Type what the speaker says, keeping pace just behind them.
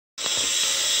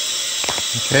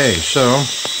Okay, so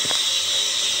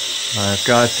I've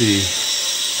got the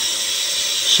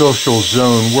social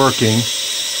zone working.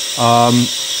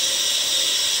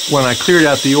 When I cleared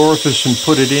out the orifice and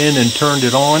put it in and turned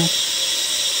it on,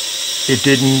 it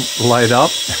didn't light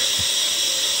up.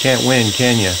 Can't win,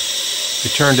 can you?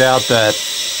 It turned out that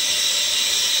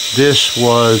this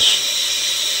was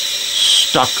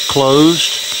stuck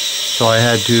closed, so I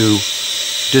had to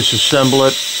disassemble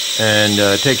it and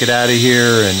take it out of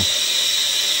here and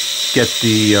get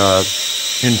the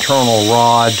internal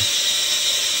rod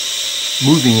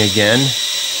moving again.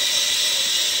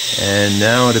 And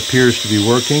now it appears to be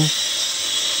working.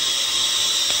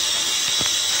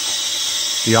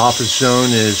 The office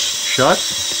zone is shut.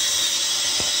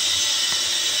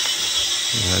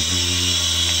 We have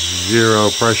zero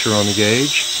pressure on the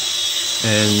gauge.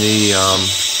 And the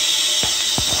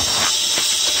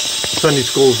Sunday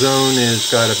school zone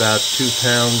has got about 2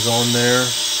 pounds on there.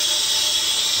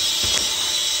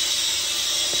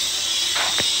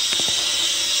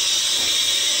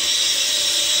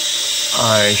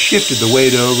 I shifted the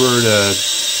weight over to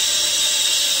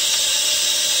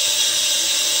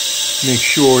make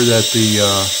sure that the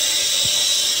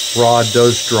rod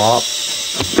does drop.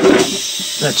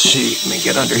 Let's see, let me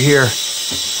get under here.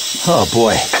 Oh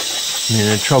boy, I mean,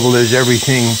 the trouble is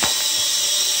everything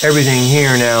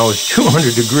here now is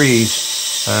 200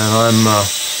 degrees and I'm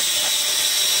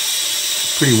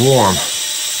pretty warm.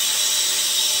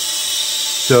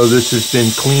 So this has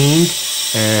been cleaned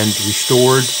and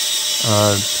restored.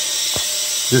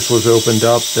 This was opened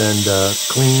up and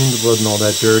cleaned, wasn't all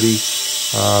that dirty,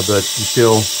 but you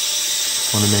still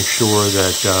want to make sure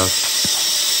that the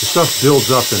stuff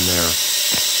builds up in there.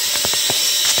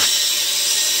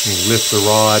 You lift the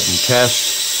rod and test,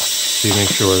 so you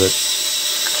make sure that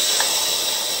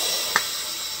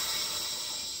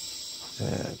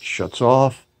it shuts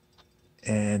off,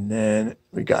 and then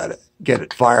we got to get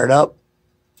it fired up.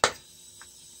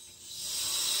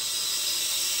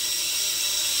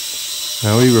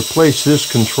 Now we replace this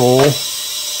control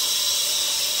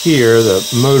here, the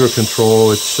motor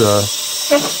control. It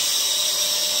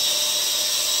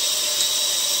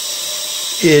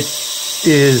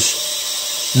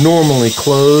is normally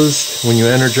closed. When you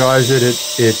energize it,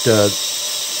 it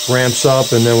ramps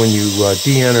up, and then when you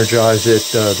de-energize it,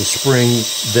 the spring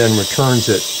then returns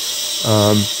it.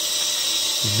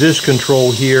 This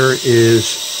control here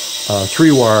is a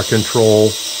 3-wire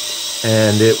control,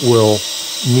 and it will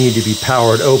need to be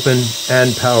powered open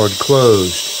and powered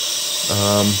closed.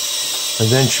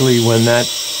 Eventually, when that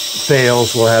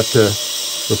fails, we'll have to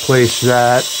replace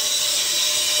that.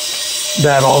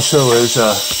 That also is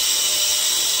a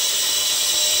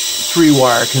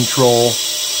 3-wire control,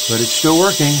 but it's still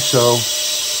working, so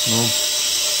we'll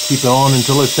keep it on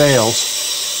until it fails.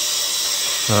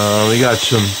 We got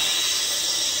some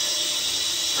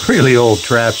really old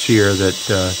traps here that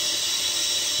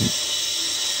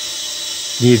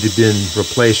needed to have been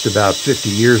replaced about 50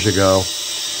 years ago.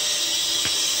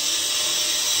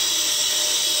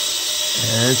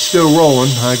 And it's still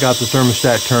rolling. I got the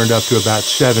thermostat turned up to about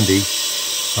 70.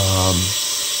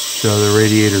 So the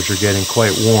radiators are getting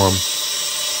quite warm.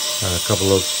 A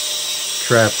couple of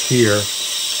traps here,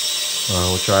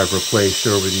 which I've replaced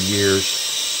over the years.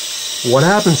 What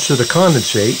happens to the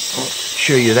condensate? I'll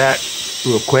show you that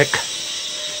real quick.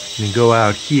 Let me go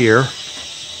out here.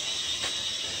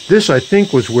 This, I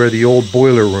think, was where the old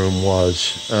boiler room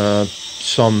was,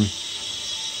 some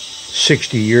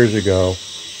 60 years ago.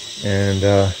 And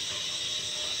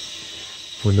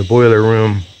when the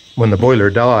boiler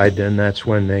died, then that's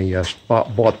when they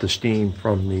bought the steam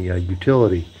from the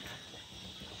utility.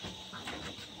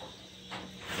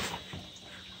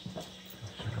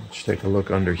 Let's take a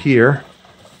look under here.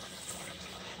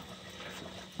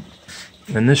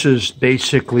 And this is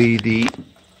basically the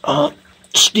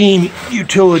steam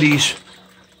utilities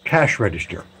cash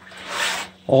register.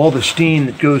 All the steam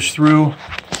that goes through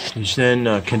is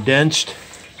then condensed,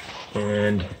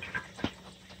 and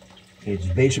it's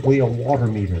basically a water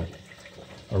meter,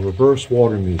 a reverse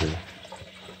water meter.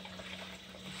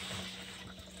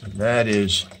 And that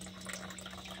is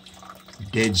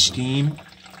dead steam,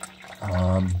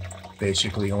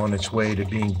 basically on its way to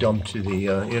being dumped to the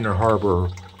inner harbor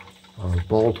of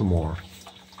Baltimore.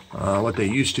 What they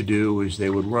used to do is they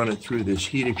would run it through this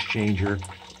heat exchanger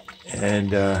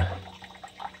and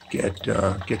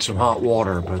get some hot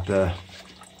water, but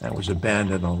that was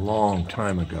abandoned a long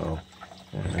time ago,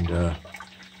 and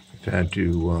we've had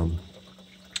to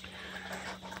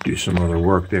do some other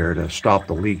work there to stop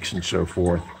the leaks and so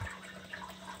forth.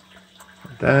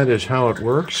 That is how it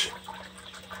works,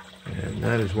 and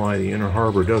that is why the inner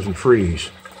harbor doesn't freeze.